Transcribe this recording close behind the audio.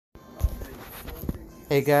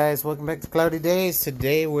Hey guys, welcome back to Cloudy Days.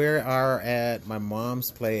 Today we are at my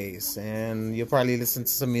mom's place, and you'll probably listen to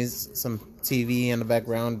some music, some TV in the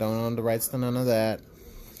background. Don't own the rights to none of that.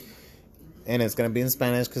 And it's gonna be in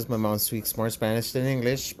Spanish because my mom speaks more Spanish than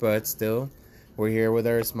English. But still, we're here with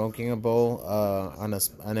her smoking a bowl on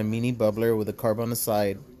a mini bubbler with a carb on the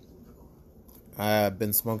side. I've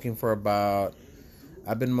been smoking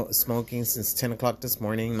smoking since 10 o'clock this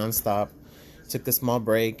morning, nonstop. Took a small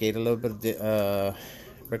break, ate a little bit of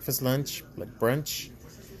breakfast, lunch, like brunch.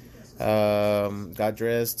 Got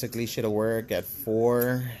dressed, took Alicia to work at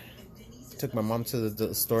 4. Took my mom to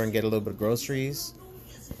the store and get a little bit of groceries.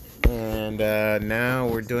 And now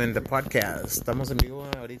we're doing the podcast. Estamos en vivo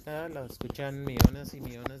ahorita, la escuchan millones y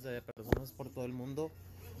millones de personas por todo el mundo.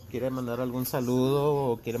 ¿Quieren mandar algún saludo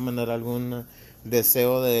o quieren mandar algún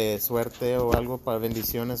deseo de suerte o algo para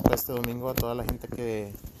bendiciones para este domingo a toda la gente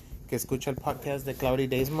que escucha el podcast de Cloudy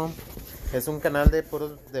Days, Mom? Es un canal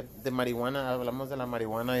de marihuana. Hablamos de la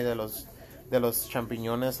marihuana y de los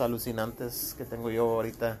champiñones alucinantes que tengo yo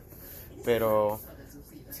ahorita. Pero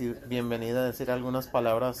sí, bienvenida a decir algunas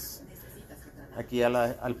palabras aquí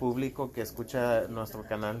al público que escucha nuestro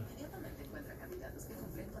canal.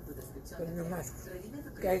 Pues nomás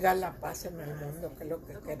que haya la paz en el mundo, que es lo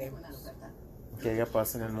que queremos. Que haya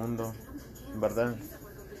paz en el mundo, ¿verdad?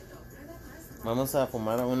 Vamos a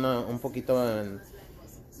fumar un poquito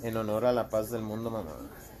en honor a la paz del mundo, mamá.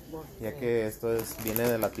 Ya que esto viene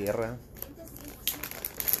de la tierra.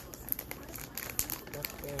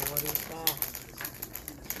 Porque ahorita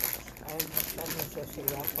hay mucha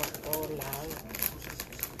necesidad por todos lados.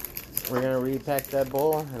 We're gonna repack that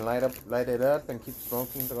bowl and light it up and keep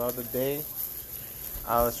smoking throughout the day.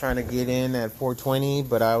 I was trying to get in at 4:20,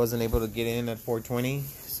 but I wasn't able to get in at 4:20.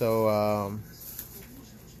 So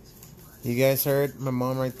you guys heard my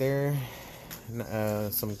mom right there.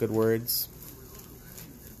 Some good words,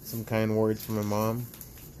 some kind words from my mom.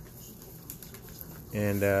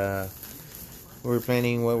 And we were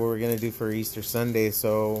planning what we were gonna do for Easter Sunday.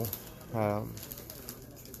 So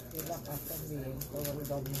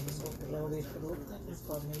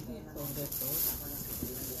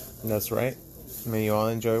that's right. May you all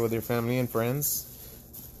enjoy with your family and friends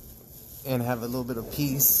and have a little bit of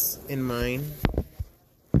peace in mind.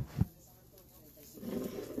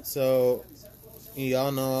 So you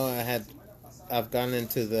all know I've gone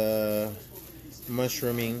into the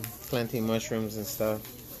mushrooming, planting mushrooms and stuff.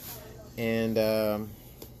 And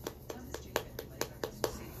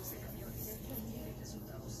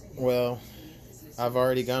well, I've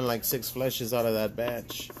already gotten like 6 fleshes out of that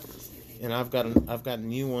batch, and I've got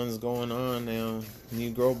new ones going on now,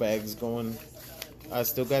 new grow bags going. I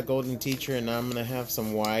still got Golden Teacher, and I'm gonna have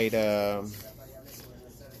some white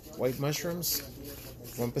mushrooms.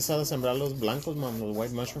 Voy a empezar a sembrar los blancos, mam, los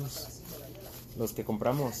white mushrooms, los que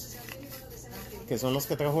compramos, que son los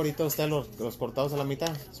que trajo ahorita usted, los cortados a la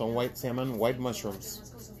mitad, son white, se llaman white mushrooms.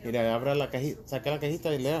 Mira, abra la cajita, saca la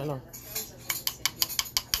cajita y léalo.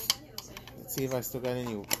 See if I still got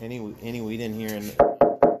any weed in here, and go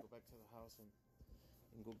back to the house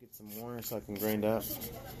and go get some more so I can grind up.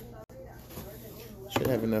 Should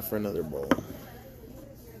have enough for another bowl.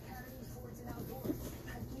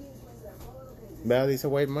 ¿Vea? Dice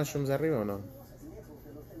white mushrooms arriba o no?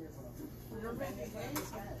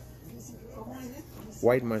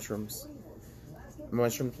 White mushrooms.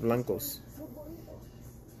 Mushrooms blancos.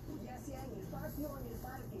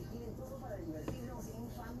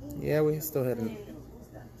 Yeah, we still hadn't.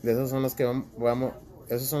 De esos son los que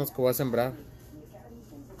esos son los que voy a sembrar.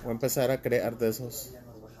 Voy a empezar a crear de esos.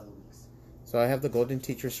 So I have the Golden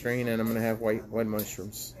Teacher strain, and I'm gonna have white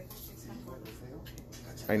mushrooms.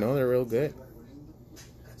 I know they're real good.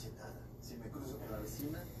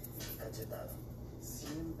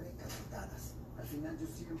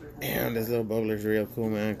 Man, this little bubbler is real cool,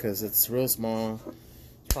 man, because it's real small.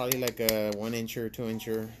 It's probably like a 1-incher,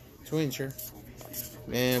 2-incher.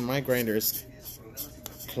 Man, my grinder is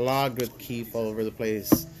clogged with keef all over the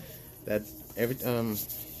place. That I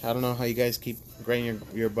don't know how you guys keep grinding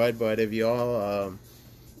your bud, but if you all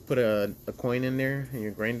put a coin in there in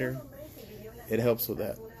your grinder, it helps with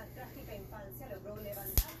that.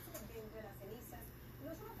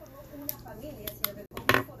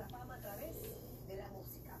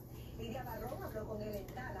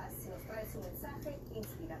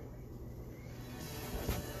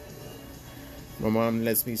 My mom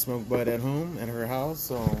lets me smoke bud at home at her house,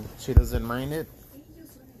 so she doesn't mind it,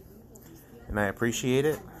 and I appreciate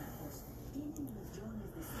it.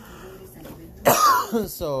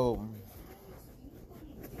 So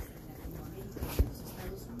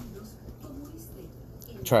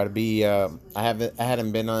try to be I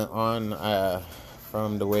hadn't been on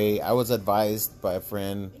from the way I was advised by a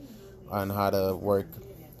friend on how to work,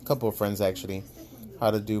 a couple of friends actually,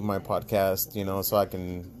 how to do my podcast, so I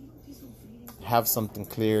can have something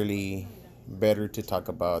clearly better to talk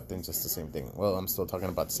about than just the same thing. Well, I'm still talking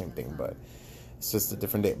about the same thing, but it's just a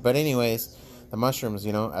different day. But anyways, the mushrooms,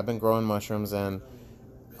 I've been growing mushrooms, and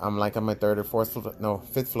I'm like on my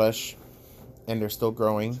fifth flush, and they're still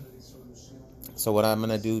growing. So what I'm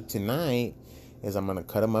going to do tonight is I'm going to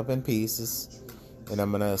cut them up in pieces, and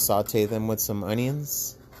I'm going to saute them with some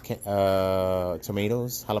onions,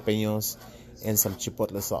 tomatoes, jalapenos, and some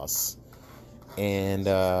chipotle sauce. And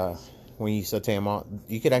when you saute them all,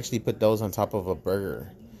 you could actually put those on top of a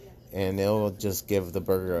burger, and it'll just give the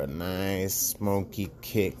burger a nice smoky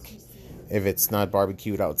kick if it's not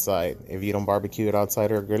barbecued outside. If you don't barbecue it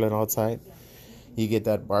outside or grill it outside, you get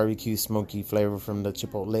that barbecue smoky flavor from the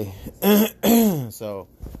chipotle. So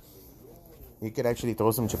you could actually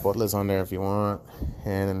throw some chipotles on there if you want,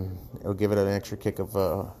 and it'll give it an extra kick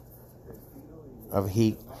of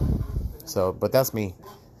heat. So, but that's me.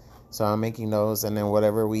 So I'm making those, and then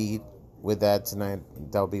whatever we eat with that tonight,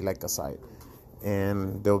 that'll be like a side.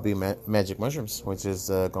 And there'll be magic mushrooms, which is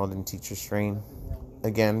golden teacher strain.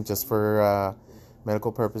 Again, just for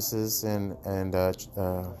medical purposes and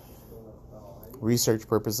research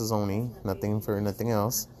purposes only, nothing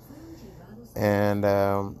else. And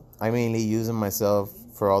I mainly use them myself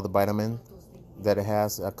for all the vitamin that it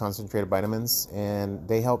has, concentrated vitamins, and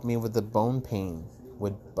they help me with the bone pain,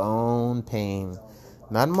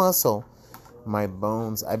 not muscle, my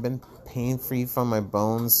bones. I've been pain-free from my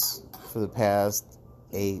bones for the past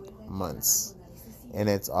 8 months, and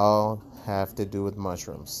it's all have to do with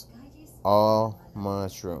mushrooms. All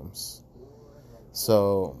mushrooms.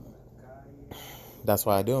 So that's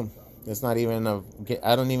why I do them. It's not even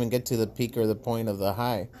I don't even get to the peak or the point of the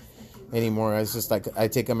high anymore. It's just like I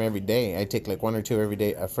take them every day. I take like one or two every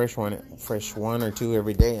day, a fresh one or two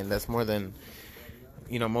every day, and that's more than,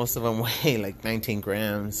 most of them weigh like 19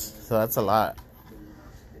 grams. So that's a lot.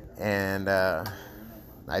 And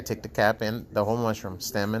I take the cap and the whole mushroom,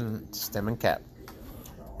 stem and cap,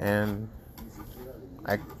 and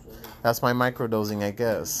that's my microdosing, I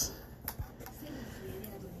guess.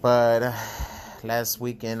 But last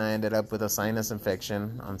weekend I ended up with a sinus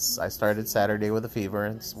infection. I started Saturday with a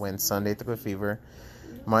fever. Went Sunday through a fever.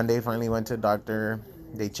 Monday finally went to the doctor.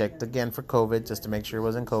 They checked again for COVID just to make sure it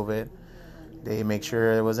wasn't COVID. They make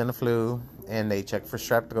sure it wasn't a flu, and they checked for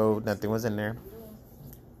strep throat. Nothing was in there.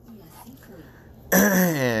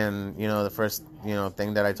 And the first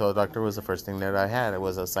thing that I told the doctor was the first thing that I had. It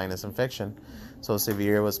was a sinus infection, so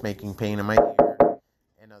severe it was making pain in my ear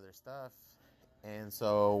and other stuff. And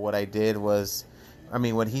so what he did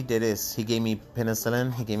is he gave me penicillin,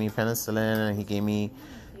 and he gave me,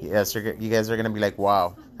 yes, you guys are going to be like,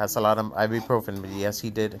 wow, that's a lot of ibuprofen. But yes, he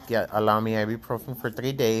did allow me ibuprofen for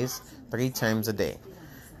 3 days, 3 times a day.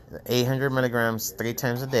 800 milligrams 3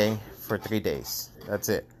 times a day for 3 days. That's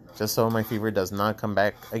it. Just so my fever does not come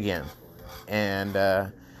back again.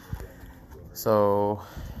 And so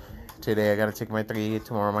today I got to take my 3,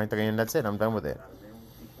 tomorrow my 3, and that's it. I'm done with it.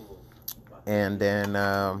 And then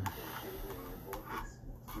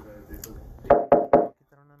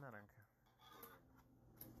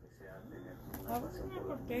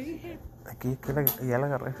aquí ya la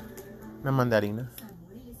agarré. Una mandarina.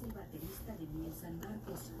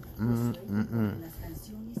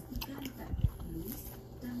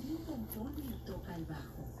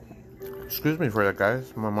 Excuse me for that,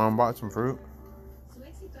 guys. My mom bought some fruit.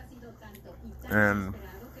 And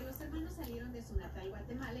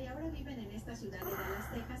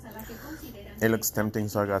it looks tempting,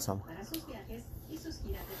 so I got some.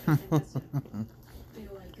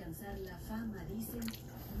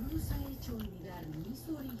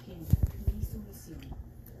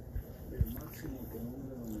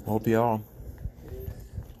 Hope you all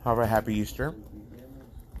have a happy Easter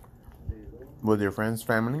with your friends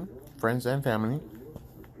and family.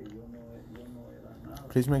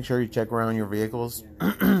 Please make sure you check around your vehicles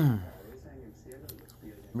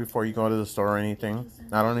before you go to the store or anything.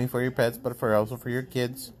 Not only for your pets, but also for your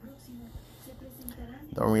kids.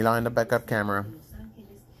 Don't rely on the backup camera.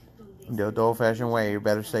 The old-fashioned way. You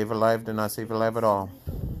better save a life than not save a life at all.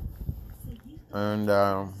 And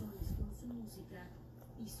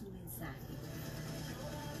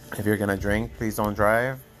if you're gonna drink, please don't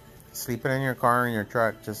drive. Sleep it in your car or in your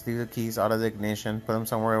truck. Just leave the keys out of the ignition. Put them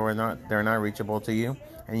somewhere where they're not reachable to you,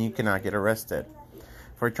 and you cannot get arrested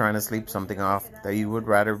for trying to sleep something off that you would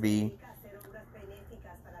rather be.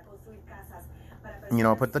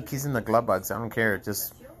 Put the keys in the glove box. I don't care.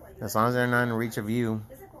 Just as long as they're not in reach of you,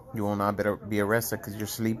 you will not be arrested because you're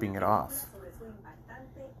sleeping it off.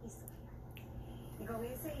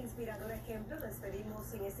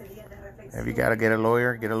 If you gotta get a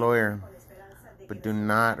lawyer, get a lawyer. But do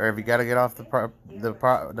not, or if you gotta get off the car,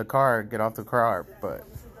 get off the car. But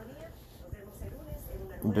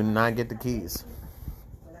do not get the keys.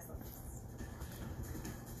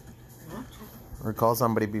 Or call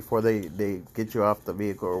somebody before they get you off the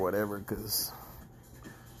vehicle or whatever, because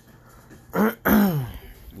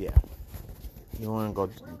yeah, you don't want to go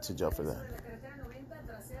to jail for that.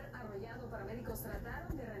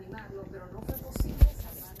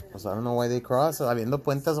 Pues I don't know why they cross. Habiendo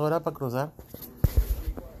puentes ahora para cruzar.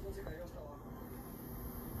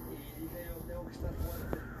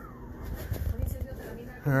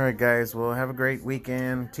 Alright guys, well have a great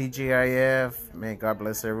weekend. TGIF. May God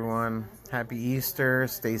bless everyone. Happy Easter.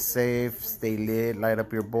 Stay safe. Stay lit. Light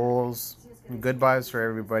up your bowls. Good vibes for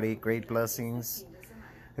everybody. Great blessings.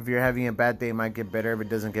 If you're having a bad day, it might get better. If it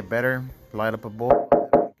doesn't get better, light up a bowl. It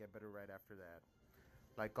might get better right after that.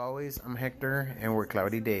 Like always, I'm Hector, and we're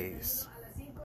Cloudy Days.